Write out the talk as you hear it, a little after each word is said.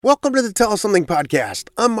Welcome to the Tell Us Something podcast.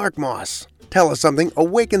 I'm Mark Moss. Tell Us Something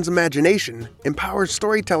awakens imagination, empowers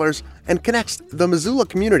storytellers, and connects the Missoula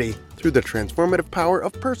community through the transformative power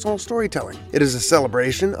of personal storytelling. It is a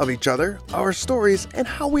celebration of each other, our stories, and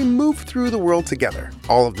how we move through the world together.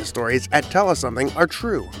 All of the stories at Tell Us Something are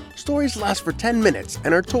true. Stories last for 10 minutes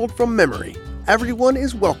and are told from memory. Everyone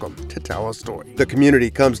is welcome to tell a story. The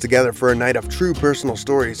community comes together for a night of true personal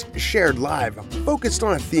stories, shared live, focused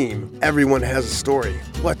on a theme. Everyone has a story.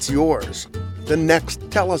 What's yours? The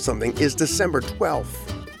next Tell Us Something is December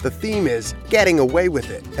 12th. The theme is Getting Away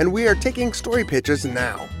With It, and we are taking story pitches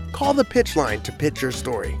now. Call the pitch line to pitch your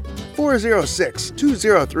story.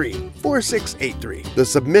 406-203-4683. The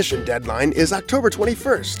submission deadline is October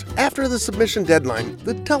 21st. After the submission deadline,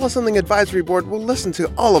 the Tell Us Something Advisory Board will listen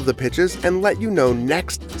to all of the pitches and let you know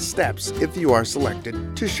next steps if you are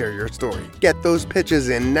selected to share your story. Get those pitches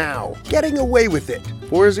in now. Getting Away With It.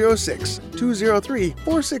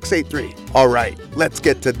 406-203-4683. All right, let's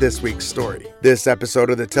get to this week's story. This episode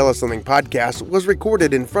of the Tell Us Something podcast was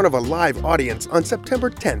recorded in front of a live audience on September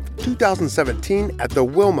 10th, 2017 at the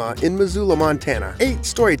Wilma in Missoula, Montana. 8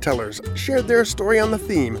 storytellers shared their story on the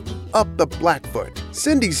theme, Up the Blackfoot.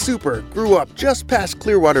 Cindy Super grew up just past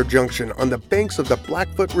Clearwater Junction on the banks of the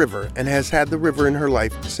Blackfoot River and has had the river in her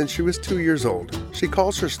life since she was 2 years old. She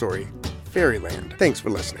calls her story Fairyland. Thanks for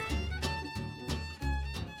listening.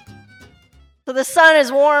 So the sun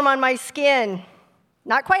is warm on my skin.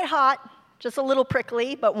 Not quite hot, just a little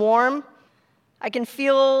prickly, but warm. I can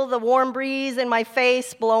feel the warm breeze in my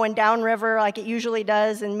face blowing downriver like it usually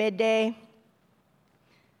does in midday.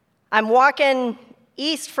 I'm walking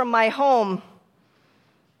east from my home,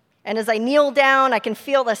 and as I kneel down, I can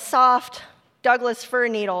feel the soft Douglas fir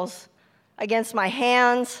needles against my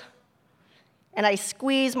hands, and I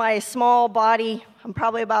squeeze my small body, I'm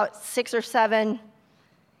probably about 6 or 7,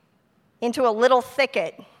 into a little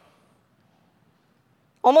thicket.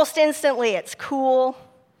 Almost instantly, it's cool,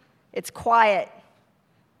 it's quiet.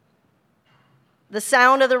 The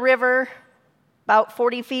sound of the river, about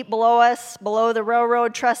 40 feet below us, below the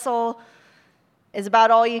railroad trestle, is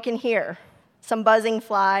about all you can hear. Some buzzing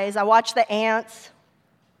flies. I watch the ants.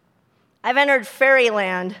 I've entered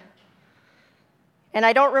fairyland, and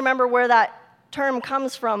I don't remember where that term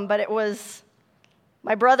comes from, but it was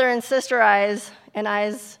my brother and sister and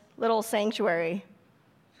I's little sanctuary.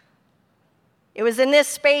 It was in this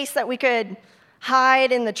space that we could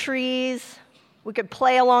hide in the trees, we could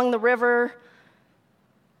play along the river,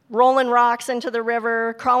 rolling rocks into the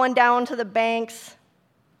river, crawling down to the banks.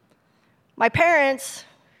 My parents,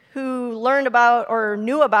 who learned about or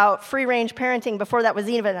knew about free-range parenting before that was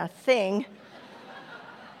even a thing,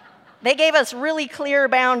 they gave us really clear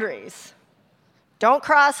boundaries. Don't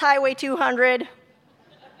cross Highway 200.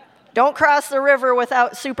 Don't cross the river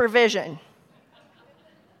without supervision.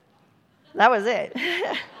 That was it.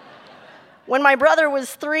 When my brother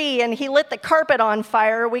was 3 and he lit the carpet on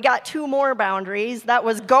fire, we got 2 more boundaries. That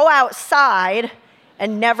was go outside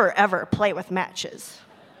and never, ever play with matches.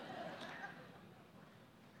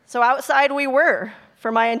 So outside we were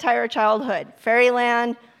for my entire childhood.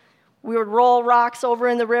 Fairyland, we would roll rocks over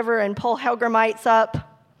in the river and pull hellgrammites up.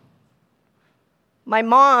 My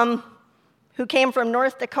mom, who came from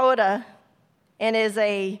North Dakota and is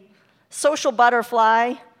a social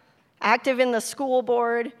butterfly, active in the school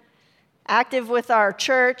board, active with our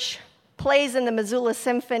church, plays in the Missoula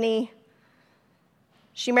Symphony.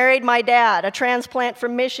 She married my dad, a transplant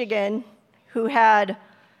from Michigan, who had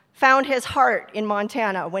found his heart in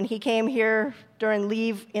Montana when he came here during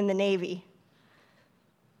leave in the Navy.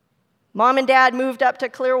 Mom and Dad moved up to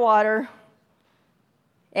Clearwater,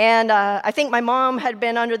 and I think my mom had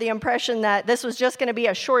been under the impression that this was just going to be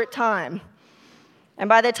a short time. And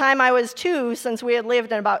by the time I was 2, since we had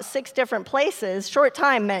lived in about 6 different places, short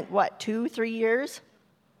time meant, 2, 3 years?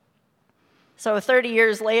 So 30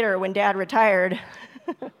 years later, when Dad retired,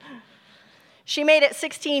 she made it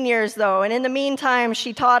 16 years, though, and in the meantime,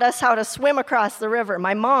 she taught us how to swim across the river.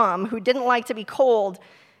 My mom, who didn't like to be cold,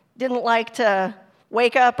 didn't like to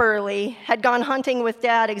wake up early, had gone hunting with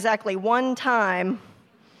Dad exactly 1 time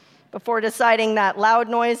before deciding that loud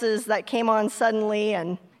noises that came on suddenly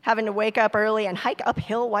and having to wake up early and hike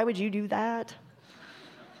uphill, why would you do that?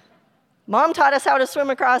 Mom taught us how to swim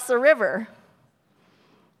across the river.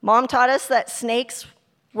 Mom taught us that snakes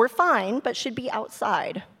were fine, but should be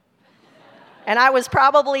outside. And I was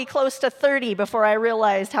probably close to 30 before I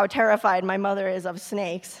realized how terrified my mother is of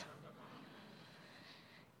snakes.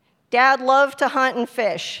 Dad loved to hunt and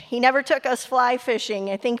fish. He never took us fly fishing,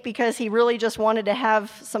 I think because he really just wanted to have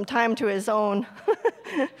some time to his own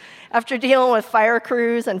after dealing with fire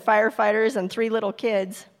crews and firefighters and 3 little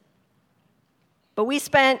kids. But we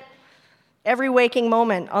spent every waking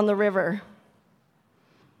moment on the river.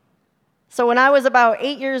 So when I was about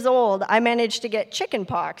 8 years old, I managed to get chicken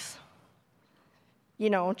pox. You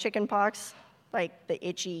know, chicken pox, like the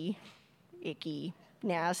itchy, icky,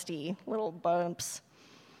 nasty little bumps.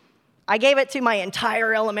 I gave it to my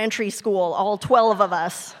entire elementary school, all 12 of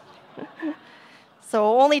us.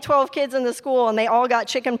 So only 12 kids in the school, and they all got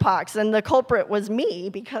chicken pox, and the culprit was me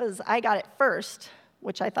because I got it first,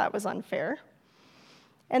 which I thought was unfair.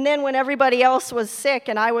 And then when everybody else was sick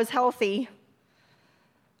and I was healthy,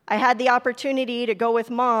 I had the opportunity to go with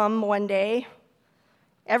Mom one day.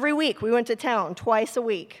 Every week, we went to town twice a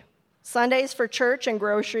week. Sundays for church and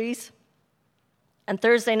groceries, and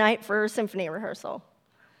Thursday night for symphony rehearsal.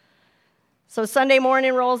 So Sunday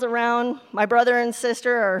morning rolls around, my brother and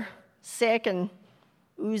sister are sick and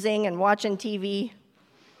oozing and watching TV,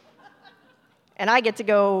 and I get to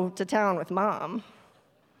go to town with Mom.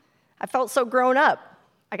 I felt so grown up.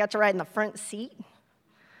 I got to ride in the front seat.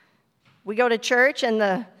 We go to church, and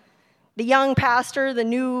the young pastor, the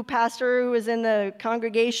new pastor who was in the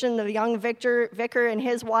congregation, the young vicar and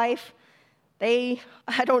his wife, I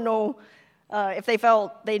don't know if they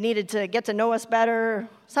felt they needed to get to know us better.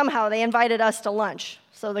 Somehow they invited us to lunch.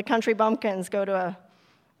 So the country bumpkins go to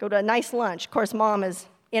a nice lunch. Of course, Mom is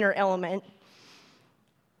in her element.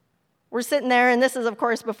 We're sitting there, and this is, of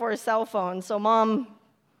course, before a cell phone. So Mom,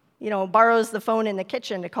 borrows the phone in the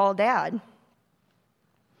kitchen to call Dad.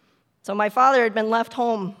 So my father had been left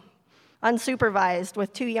home unsupervised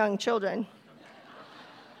with 2 young children.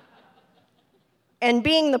 And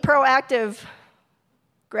being the proactive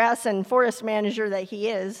grass and forest manager that he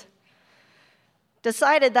is,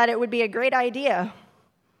 decided that it would be a great idea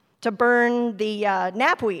to burn the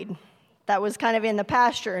knapweed that was kind of in the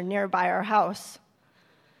pasture nearby our house.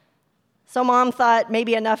 So Mom thought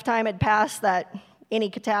maybe enough time had passed that any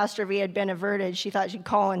catastrophe had been averted. She thought she'd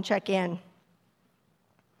call and check in.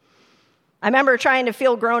 I remember trying to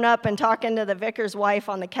feel grown up and talking to the vicar's wife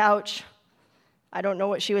on the couch. I don't know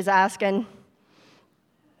what she was asking.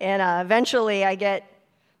 And eventually I get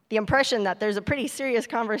the impression that there's a pretty serious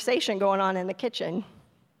conversation going on in the kitchen.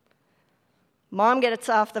 Mom gets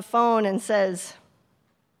off the phone and says,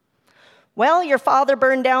 "Well, your father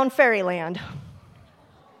burned down Fairyland."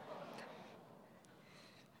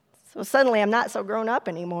 So suddenly I'm not so grown up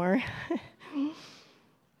anymore.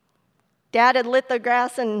 Dad had lit the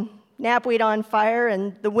grass and knapweed on fire,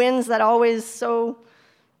 and the winds that always so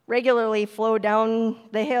regularly flow down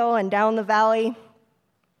the hill and down the valley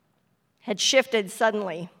had shifted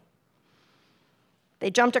suddenly. They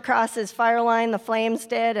jumped across his fire line, the flames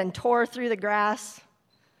did, and tore through the grass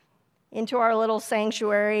into our little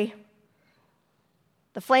sanctuary.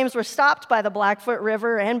 The flames were stopped by the Blackfoot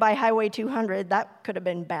River and by Highway 200. That could have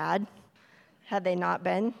been bad had they not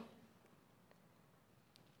been.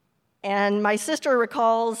 And my sister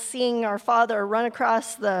recalls seeing our father run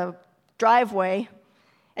across the driveway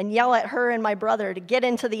and yell at her and my brother to get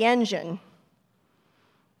into the engine.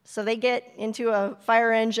 So they get into a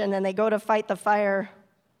fire engine and they go to fight the fire.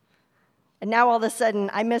 And now all of a sudden,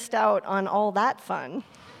 I missed out on all that fun.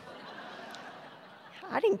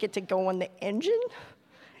 I didn't get to go on the engine.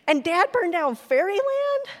 And Dad burned down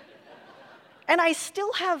Fairyland. And I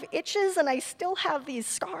still have itches and I still have these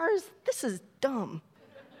scars. This is dumb.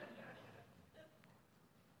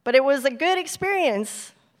 But it was a good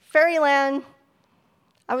experience. Fairyland,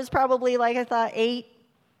 I was probably, 8.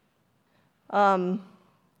 Of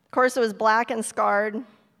course, it was black and scarred,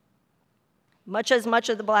 much of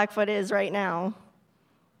the Blackfoot is right now,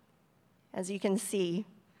 as you can see.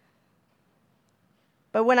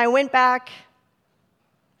 But when I went back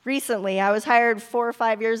recently, I was hired 4 or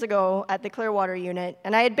 5 years ago at the Clearwater unit,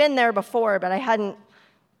 and I had been there before, but I hadn't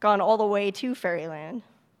gone all the way to Fairyland.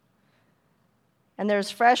 And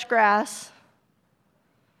there's fresh grass,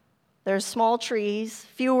 there's small trees,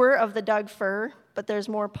 fewer of the Doug fir, but there's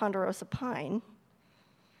more ponderosa pine,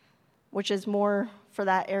 which is more for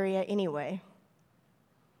that area anyway.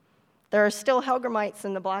 There are still Hellgrammites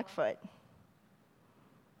in the Blackfoot.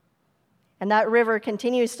 And that river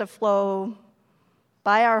continues to flow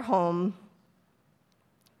by our home,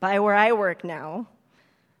 by where I work now,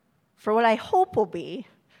 for what I hope will be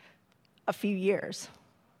a few years.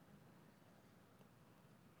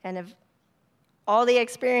 And if all the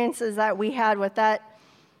experiences that we had with that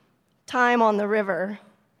time on the river,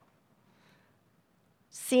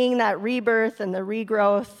 seeing that rebirth and the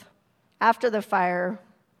regrowth after the fire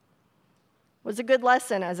was a good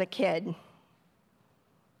lesson as a kid.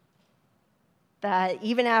 That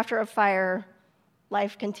even after a fire,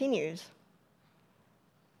 life continues.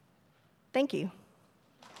 Thank you.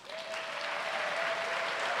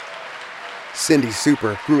 Cindy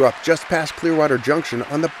Super grew up just past Clearwater Junction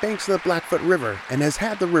on the banks of the Blackfoot River and has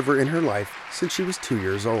had the river in her life since she was 2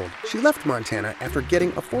 years old. She left Montana after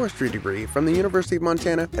getting a forestry degree from the University of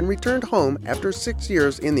Montana and returned home after 6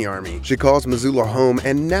 years in the Army. She calls Missoula home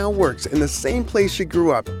and now works in the same place she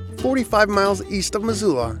grew up, 45 miles east of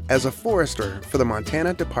Missoula, as a forester for the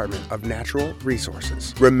Montana Department of Natural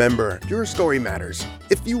Resources. Remember, your story matters.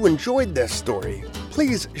 If you enjoyed this story,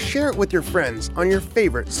 please share it with your friends on your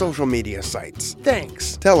favorite social media sites.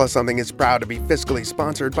 Thanks. Tell Us Something is proud to be fiscally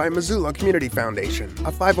sponsored by Missoula Community Foundation,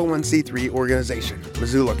 a 501c3 organization.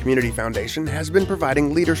 Missoula Community Foundation has been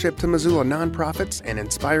providing leadership to Missoula nonprofits and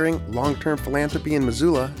inspiring long-term philanthropy in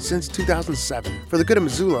Missoula since 2007. For the good of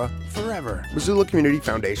Missoula, forever.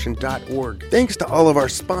 MissoulaCommunityFoundation.org. Thanks to all of our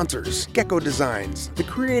sponsors. Gecko Designs. The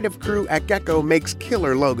creative crew at Gecko makes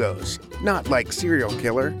killer logos. Not like Serial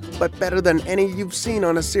Killer, but better than any you've seen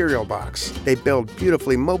on a cereal box. They build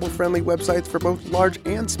beautifully mobile-friendly websites for both large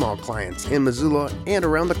and small clients in Missoula and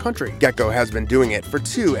around the country. Gecko has been doing it for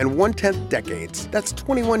 2 1/10 decades. That's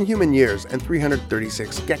 21 human years and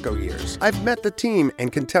 336 gecko years. I've met the team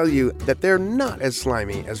and can tell you that they're not as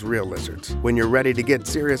slimy as real lizards. When you're ready to get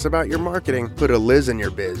serious about your marketing, put a Liz in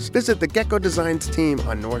your biz. Visit the Gecko Designs team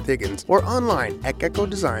on North Higgins or online at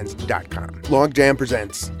geckodesigns.com. Logjam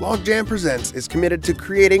Presents. Logjam Presents is committed to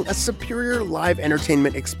creating a superior live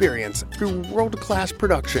entertainment experience through world-class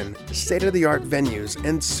production, state-of-the-art venues,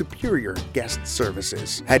 and superior guest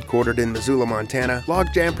services. Headquartered in Missoula, Montana,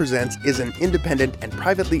 Logjam Presents is an independent and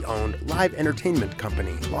privately owned live entertainment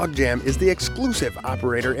company. Logjam is the exclusive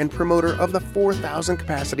operator and promoter of the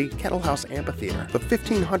 4,000-capacity Kettle House Amphitheater, the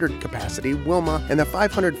 1,500-capacity Wilma, and the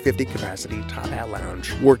 550-capacity Top Hat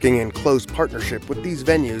Lounge. Working in close partnership with these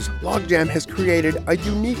venues, Logjam has created a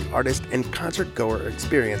unique artist and concert-goer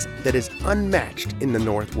experience that is unmatched in the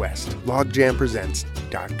Northwest.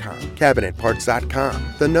 LogjamPresents.com. CabinetParts.com,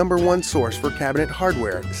 the #1 source for cabinet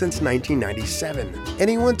hardware since 1997.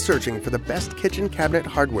 Anyone searching for the best kitchen cabinet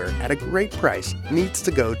hardware at a great price needs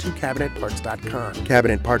to go to CabinetParts.com.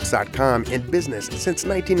 CabinetParts.com, in business since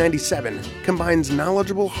 1997, combines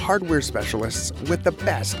knowledgeable hardware specialists with the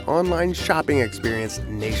best online shopping experience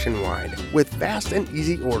nationwide. With fast and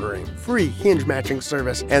easy ordering, free hinge matching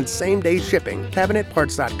service, and same-day shipping,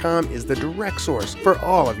 CabinetParts.com is the direct source for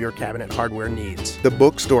all of your cabinet hardware needs. The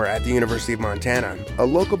Bookstore at the University of Montana, a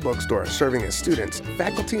local bookstore serving as students,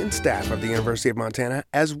 faculty, and staff of the University of Montana,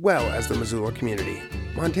 as well as the Missoula community.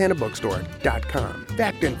 MontanaBookstore.com.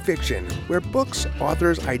 Fact and Fiction, where books,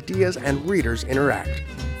 authors, ideas, and readers interact.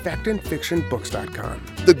 FactandFictionBooks.com.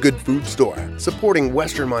 The Good Food Store. Supporting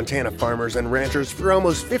Western Montana farmers and ranchers for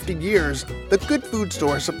almost 50 years, The Good Food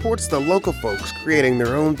Store supports the local folks creating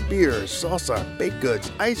their own beers, salsa, baked goods,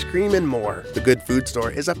 ice cream, and more. The Good Food Store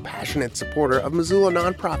is a passionate supporter of Missoula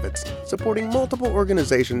nonprofits, supporting multiple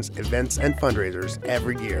organizations, events, and fundraisers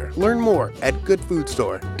every year. Learn more at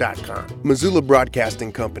GoodFoodStore.com. Missoula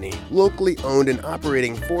Broadcasting Company. Locally owned and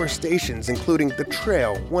operating 4 stations, including The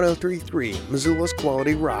Trail 103.3, Missoula's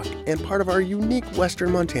Quality Rock, and part of our unique Western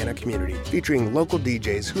Montana community, featuring local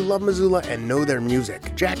DJs who love Missoula and know their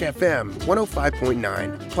music. Jack FM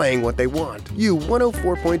 105.9, playing what they want. You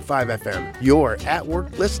 104.5 FM, your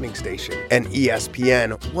at-work listening station. And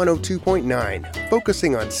ESPN 102.9,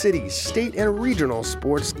 focusing on city, state, and regional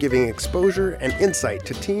sports, giving exposure and insight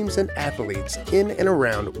to teams and athletes in and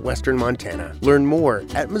around Western Montana. Learn more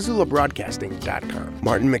at MissoulaBroadcasting.com.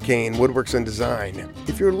 Martin McCain Woodworks and Design.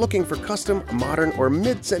 If you're looking for custom, modern, or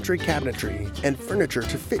mid-century cabinetry and furniture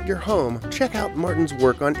to fit your home, check out Martin's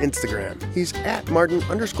work on Instagram. He's at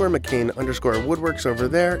Martin_McCain_Woodworks over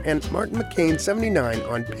there and Martin McCain 79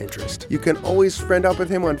 on Pinterest. You can always friend up with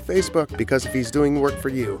him on Facebook because if he's doing work for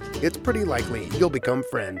you, it's pretty likely you'll become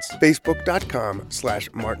friends.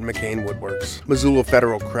 Facebook.com/Martin McCain Woodworks. Missoula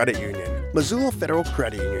Federal Credit Union. Missoula Federal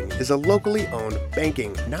Credit Union is a locally owned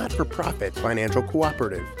banking, not-for-profit financial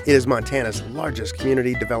cooperative. It is Montana's largest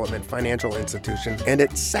community development financial institution and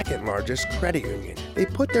its second largest credit union. They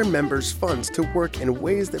put their members' funds to work in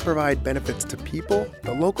ways that provide benefits to people,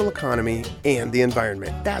 the local economy, and the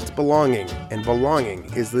environment. That's belonging, and belonging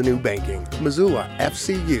is the new banking.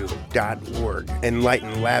 MissoulaFCU.org.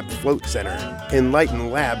 Enlighten Lab Float Center. Enlighten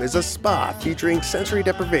Lab is a spa featuring sensory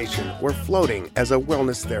deprivation or floating as a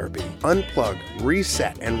wellness therapy. Unplug,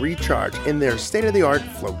 reset, and recharge in their state-of-the-art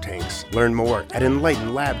float tanks. Learn more at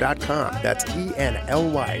enlightenlab.com. That's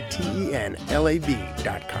ENLYTENLAB.com.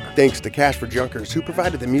 tellus-something.org. Thanks to Cash for Junkers, who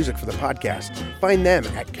provided the music for the podcast. Find them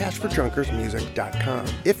at cashforjunkersmusic.com.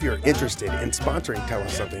 If you're interested in sponsoring Tell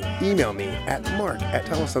Us Something, email me at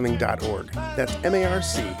mark@tellus-something.org. That's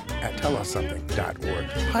MARC@tellus-something.org.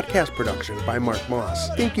 Podcast production by Mark Moss.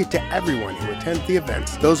 Thank you to everyone who attends the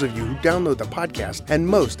events, those of you who download the podcast, and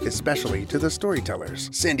most especially to the storytellers: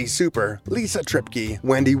 Cindy Super, Lisa Tripke,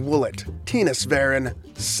 Wendy Woollett, Tina Sverin,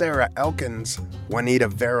 Sarah Elkins, Juanita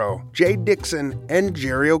Vero, Jay Dixon, and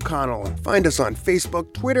Jerry O'Connell. Find us on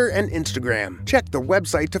Facebook, Twitter, and Instagram. Check the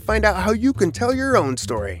website to find out how you can tell your own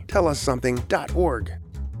story. TellUsSomething.org.